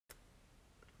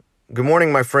Good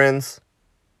morning, my friends.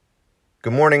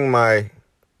 Good morning, my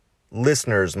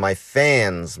listeners, my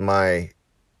fans, my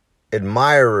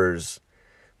admirers,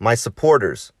 my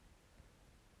supporters.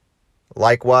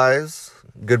 Likewise,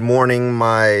 good morning,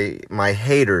 my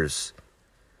haters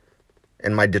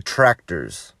and my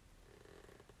detractors.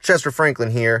 Chester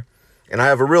Franklin here, and I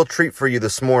have a real treat for you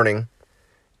this morning.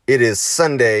 It is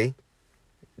Sunday,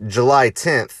 July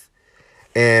 10th.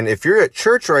 And if you're at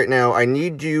church right now, I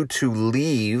need you to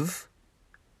leave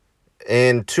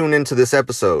and tune into this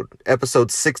episode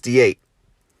 68.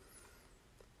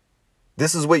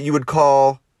 This is what you would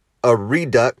call a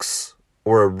redux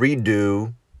or a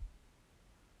redo.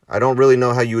 I don't really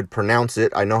know how you would pronounce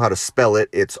it. I know how to spell it.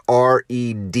 It's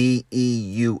REDEUX.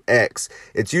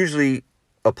 It's usually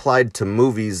applied to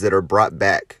movies that are brought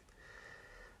back.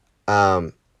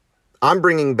 I'm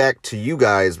bringing back to you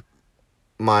guys,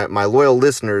 my loyal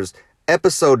listeners,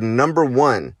 episode number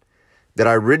 1 that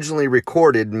I originally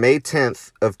recorded May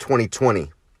 10th of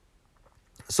 2020.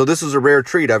 So this is a rare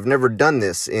treat. I've never done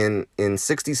this. In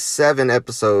 67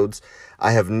 episodes,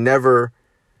 I have never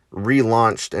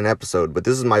relaunched an episode, but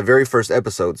this is my very first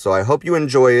episode. So I hope you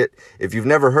enjoy it. If you've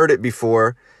never heard it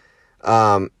before,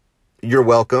 you're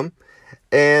welcome.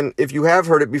 And if you have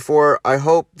heard it before, I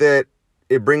hope that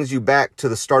it brings you back to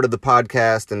the start of the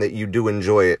podcast and that you do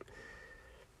enjoy it.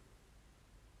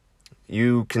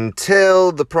 You can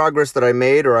tell the progress that I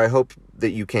made, or I hope that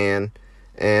you can.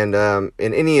 And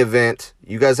in any event,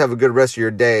 you guys have a good rest of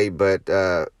your day, but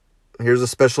here's a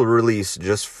special release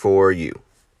just for you.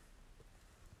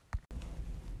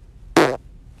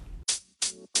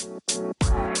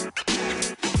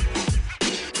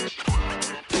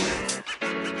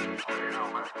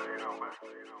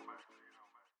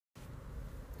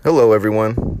 Hello,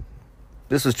 everyone.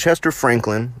 This is Chester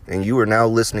Franklin, and you are now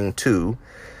listening to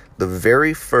the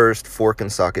very first Fork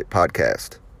and Socket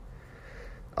podcast.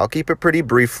 I'll keep it pretty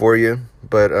brief for you,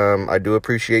 but I do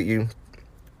appreciate you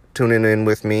tuning in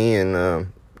with me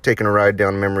and taking a ride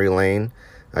down memory lane.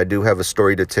 I do have a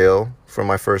story to tell from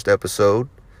my first episode.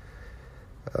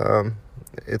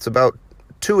 It's about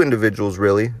 2 individuals,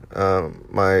 really.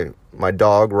 My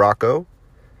dog, Rocco,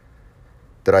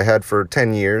 that I had for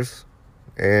 10 years,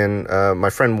 and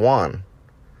my friend Juan.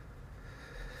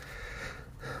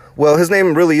 Well, his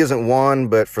name really isn't Juan,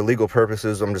 but for legal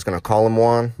purposes, I'm just going to call him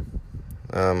Juan.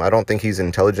 I don't think he's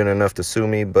intelligent enough to sue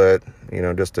me, but,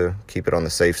 just to keep it on the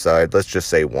safe side, let's just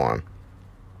say Juan.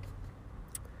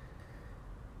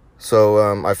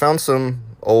 So I found some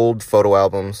old photo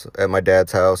albums at my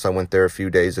dad's house. I went there a few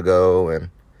days ago and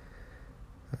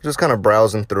just kind of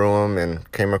browsing through them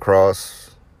and came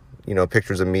across,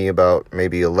 pictures of me about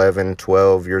maybe 11,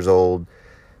 12 years old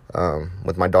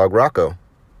with my dog Rocco.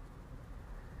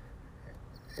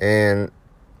 And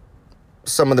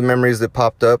some of the memories that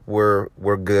popped up were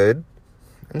good,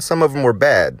 and some of them were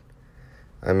bad.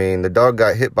 I mean, the dog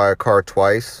got hit by a car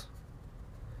twice.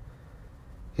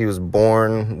 He was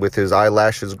born with his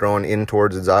eyelashes growing in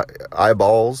towards his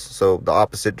eyeballs, so the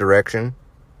opposite direction.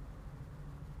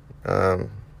 I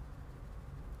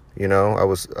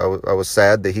was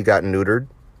sad that he got neutered,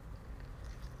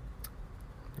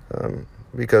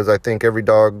 because I think every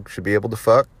dog should be able to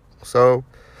fuck. So,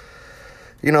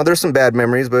 there's some bad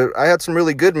memories, but I had some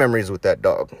really good memories with that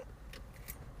dog.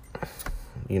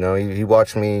 He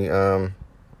watched me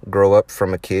grow up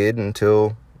from a kid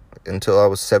until I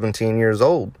was 17 years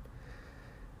old,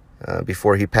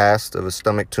 before he passed of a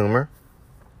stomach tumor.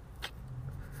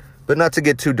 But not to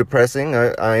get too depressing,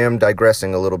 I am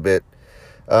digressing a little bit.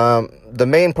 The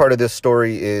main part of this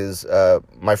story is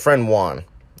my friend Juan.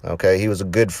 Okay, he was a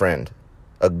good friend.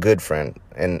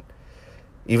 And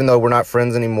even though we're not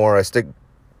friends anymore,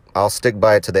 I'll stick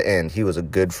by it to the end. He was a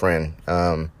good friend,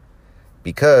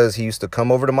 because he used to come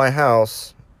over to my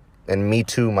house and me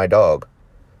too my dog.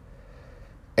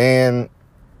 And,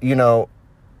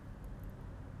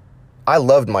 I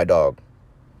loved my dog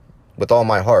with all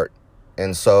my heart.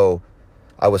 And so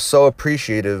I was so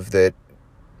appreciative that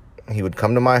he would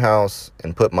come to my house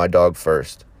and put my dog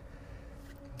first.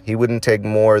 He wouldn't take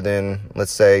more than,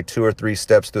 let's say, 2 or 3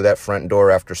 steps through that front door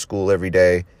after school every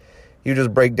day. He would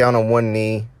just break down on one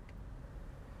knee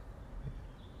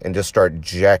and just start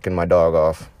jacking my dog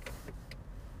off.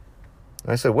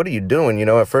 I said, "What are you doing?"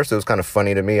 At first it was kind of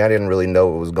funny to me. I didn't really know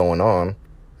what was going on.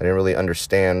 I didn't really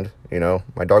understand,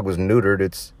 My dog was neutered.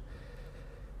 It's,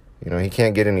 he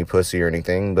can't get any pussy or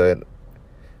anything, but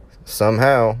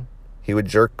somehow he would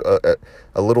jerk a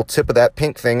little tip of that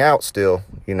pink thing out still,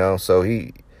 So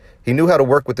he knew how to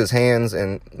work with his hands,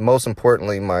 and most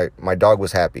importantly, my dog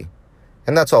was happy.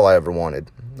 And that's all I ever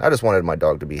wanted. I just wanted my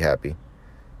dog to be happy.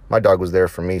 My dog was there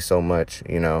for me so much,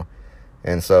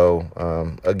 And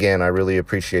so, again, I really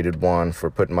appreciated Juan for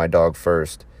putting my dog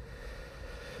first.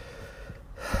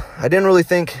 I didn't really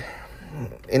think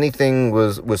anything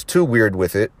was too weird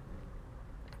with it,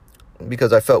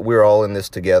 because I felt we were all in this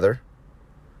together.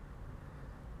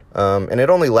 And it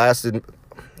only lasted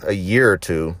a year or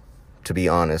two, to be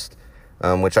honest,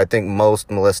 which I think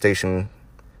most molestation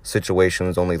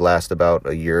situations only last about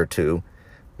a year or two.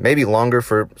 Maybe longer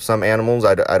for some animals,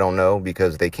 I don't know,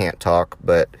 because they can't talk,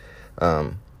 but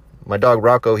my dog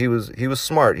Rocco, he was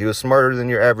smart. He was smarter than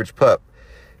your average pup.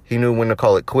 He knew when to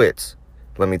call it quits,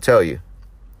 let me tell you.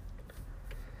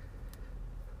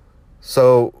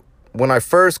 So when I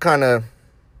first kind of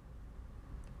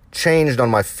changed on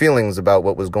my feelings about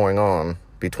what was going on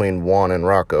between Juan and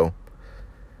Rocco,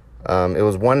 it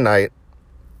was one night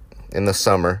in the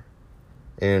summer,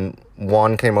 and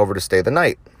Juan came over to stay the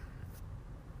night.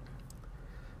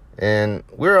 And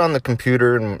we were on the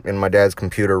computer in my dad's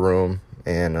computer room,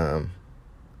 and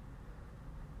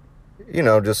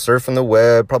just surfing the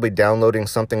web, probably downloading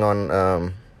something on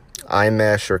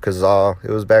iMesh or Kazaa.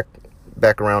 It was back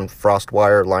around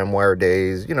FrostWire, LimeWire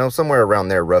days, somewhere around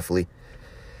there roughly.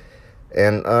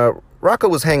 And Rocco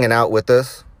was hanging out with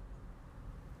us,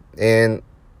 and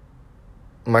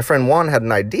my friend Juan had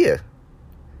an idea.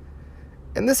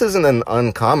 And this isn't an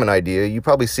uncommon idea. You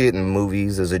probably see it in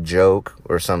movies as a joke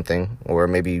or something, or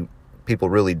maybe people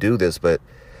really do this, but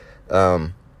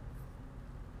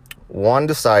Juan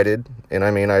decided, and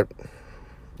I mean, I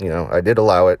did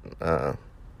allow it. I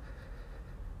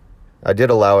did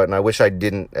allow it, and I wish I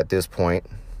didn't at this point,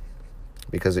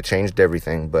 because it changed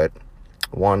everything. But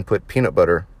Juan put peanut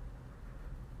butter,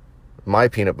 my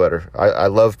peanut butter. I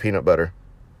love peanut butter,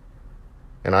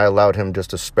 and I allowed him just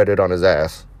to spread it on his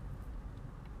ass.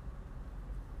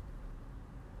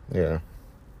 Yeah.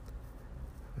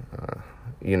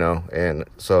 And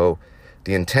so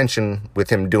the intention with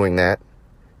him doing that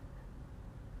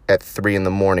at 3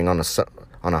 a.m.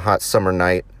 on a hot summer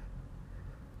night,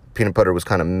 peanut butter was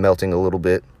kind of melting a little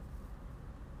bit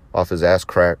off his ass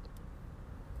crack.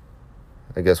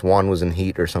 I guess Juan was in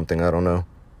heat or something, I don't know.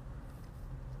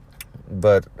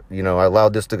 But, I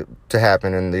allowed this to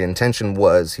happen, and the intention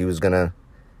was he was going to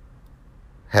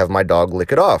have my dog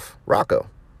lick it off, Rocco.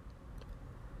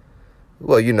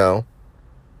 Well,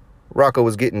 Rocco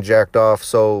was getting jacked off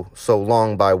so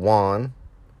long by Juan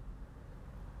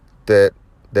that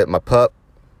my pup,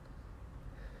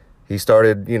 he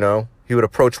started, he would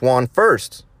approach Juan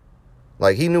first.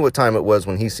 Like, he knew what time it was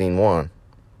when he seen Juan.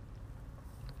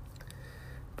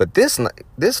 But this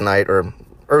night, or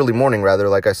early morning rather,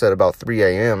 like I said, about 3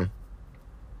 a.m.,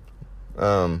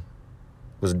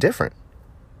 was different.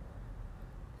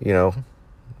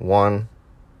 Juan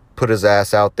put his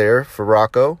ass out there for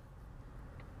Rocco,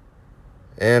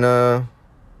 and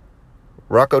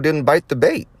Rocco didn't bite the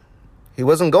bait. He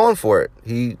wasn't going for it.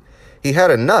 He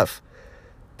had enough.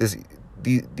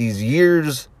 These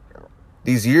years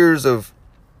of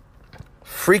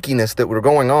freakiness that were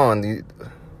going on,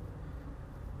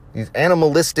 these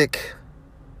animalistic,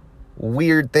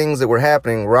 weird things that were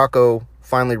happening. Rocco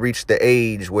finally reached the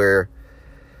age where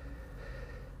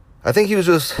I think he was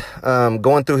just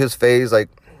going through his phase. Like,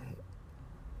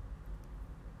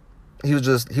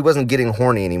 he wasn't getting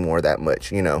horny anymore that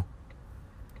much,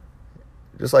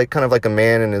 Just like kind of like a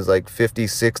man in his like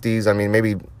 50s, 60s. I mean,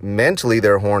 maybe mentally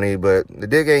they're horny, but the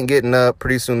dick ain't getting up.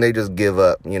 Pretty soon they just give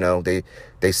up,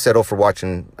 They settle for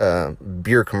watching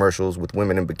beer commercials with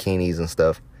women in bikinis and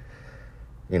stuff.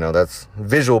 That's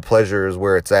visual pleasure is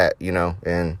where it's at,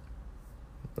 And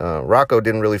Rocco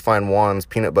didn't really find Juan's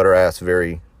peanut butter ass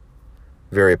very,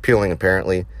 very appealing,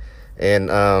 apparently. And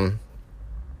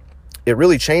it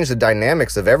really changed the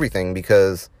dynamics of everything,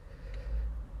 because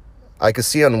I could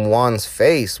see on Juan's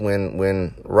face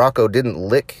when Rocco didn't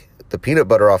lick the peanut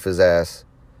butter off his ass.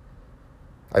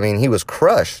 I mean, he was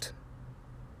crushed.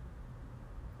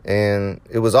 And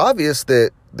it was obvious that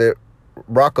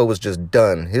Rocco was just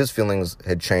done. His feelings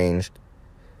had changed,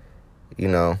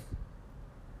 And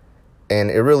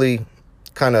it really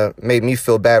kind of made me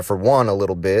feel bad for Juan a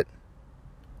little bit.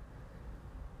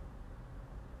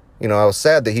 I was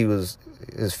sad that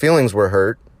his feelings were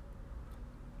hurt.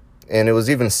 And it was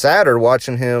even sadder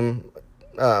watching him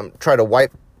try to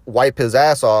wipe his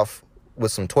ass off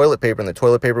with some toilet paper, and the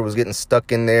toilet paper was getting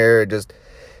stuck in there.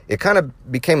 It kind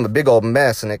of became a big old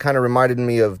mess, and it kind of reminded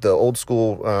me of the old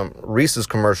school Reese's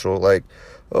commercial, like,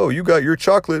 "Oh, you got your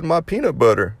chocolate in my peanut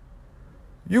butter.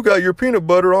 You got your peanut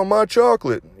butter on my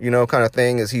chocolate," kind of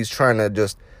thing, as he's trying to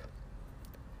just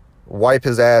wipe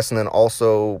his ass and then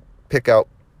also pick out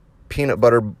peanut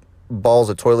butter balls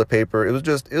of toilet paper. It was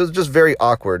just very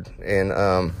awkward.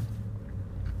 And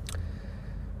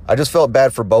I just felt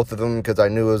bad for both of them because I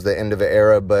knew it was the end of an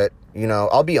era. But, you know,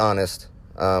 I'll be honest.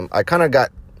 I was kind of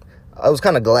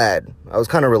glad. I was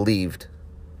kind of relieved.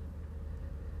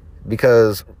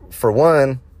 Because, for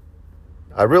one,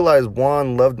 I realized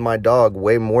Juan loved my dog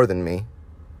way more than me.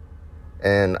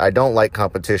 And I don't like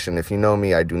competition. If you know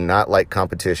me, I do not like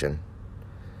competition.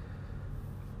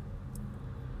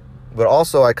 But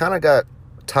also, I kind of got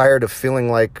tired of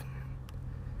feeling like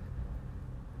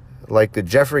the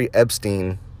Jeffrey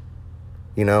Epstein,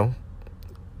 you know,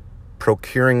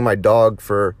 procuring my dog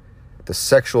for the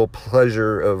sexual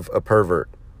pleasure of a pervert.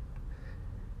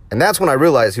 And that's when I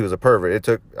realized he was a pervert. It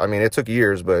took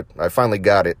years, but I finally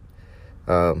got it.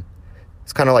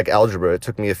 It's kind of like algebra. It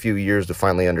took me a few years to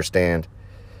finally understand.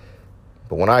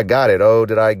 But when I got it, oh,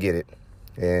 did I get it.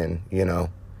 And, you know,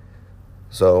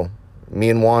 so me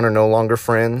and Juan are no longer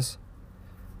friends.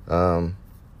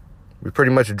 We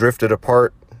pretty much drifted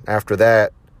apart after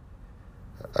that.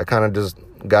 I kind of just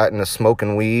got into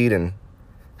smoking weed and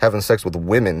having sex with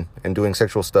women and doing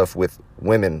sexual stuff with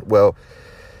women. Well,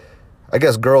 I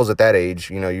guess girls at that age,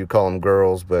 you know, you call them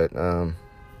girls, but,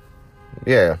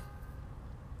 yeah.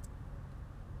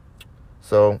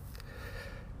 So,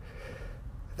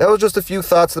 that was just a few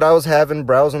thoughts that I was having,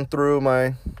 browsing through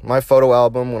my photo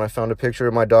album when I found a picture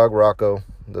of my dog, Rocco,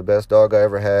 the best dog I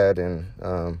ever had, and,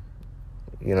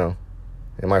 you know,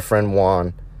 and my friend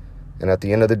Juan. And at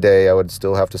the end of the day, I would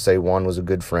still have to say Juan was a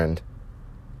good friend.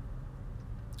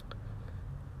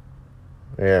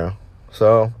 Yeah.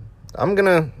 So, I'm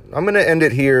gonna end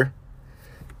it here.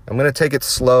 I'm gonna take it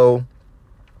slow.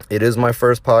 It is my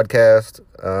first podcast.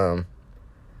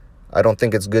 I don't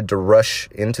think it's good to rush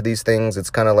into these things. It's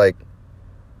kind of like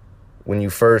when you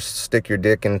first stick your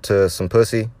dick into some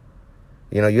pussy.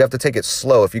 You know, you have to take it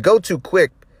slow. If you go too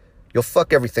quick, you'll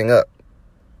fuck everything up.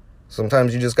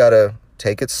 Sometimes you just gotta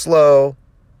take it slow,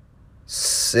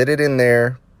 sit it in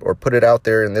there, or put it out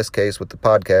there, in this case with the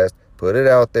podcast, put it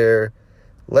out there,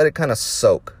 let it kind of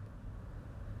soak.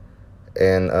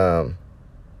 And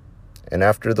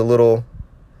after the little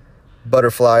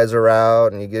butterflies are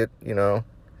out and you get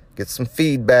some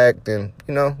feedback, then,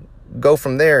 you know, go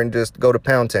from there and just go to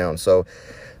Pound Town. So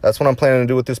that's what I'm planning to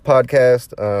do with this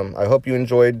podcast. I hope you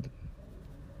enjoyed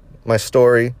my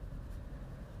story,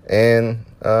 and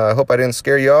I hope I didn't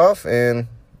scare you off, and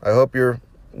I hope you're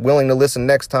willing to listen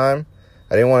next time.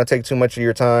 I didn't want to take too much of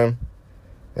your time,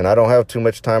 and I don't have too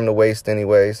much time to waste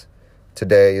anyways.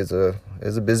 Today is a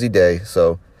busy day.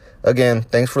 So again,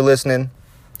 thanks for listening,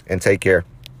 and take care.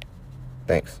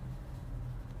 Thanks.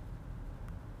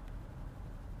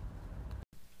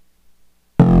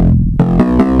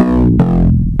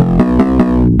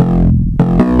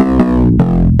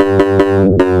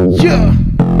 Yeah.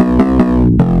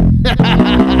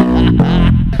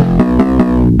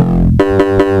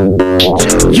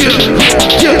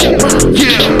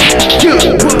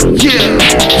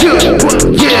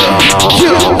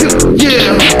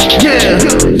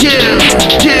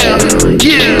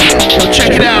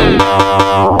 Check it out.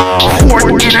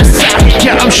 Fork in a socket,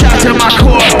 yeah, I'm shot to my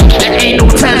core. There ain't no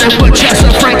telling what Chester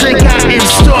Franklin got in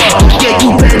store. Yeah,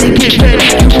 you better get ready,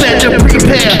 you better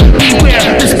prepare. Beware,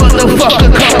 this motherfucker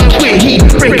coming with heat.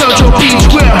 Break out your beach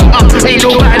wear. Ain't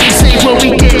nobody safe when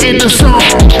we get in the zone.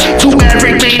 Two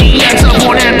average maniacs up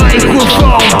on that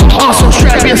microphone. Also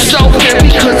strap yourself in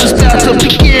because it's about to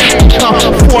begin.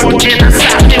 Fork in a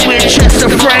socket with Chester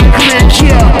Franklin,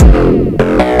 yeah.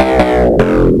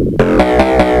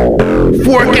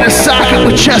 Fork in a socket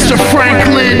with Chester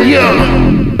Franklin, yeah.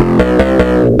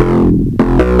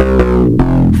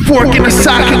 Fork in a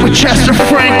socket with Chester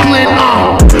Franklin,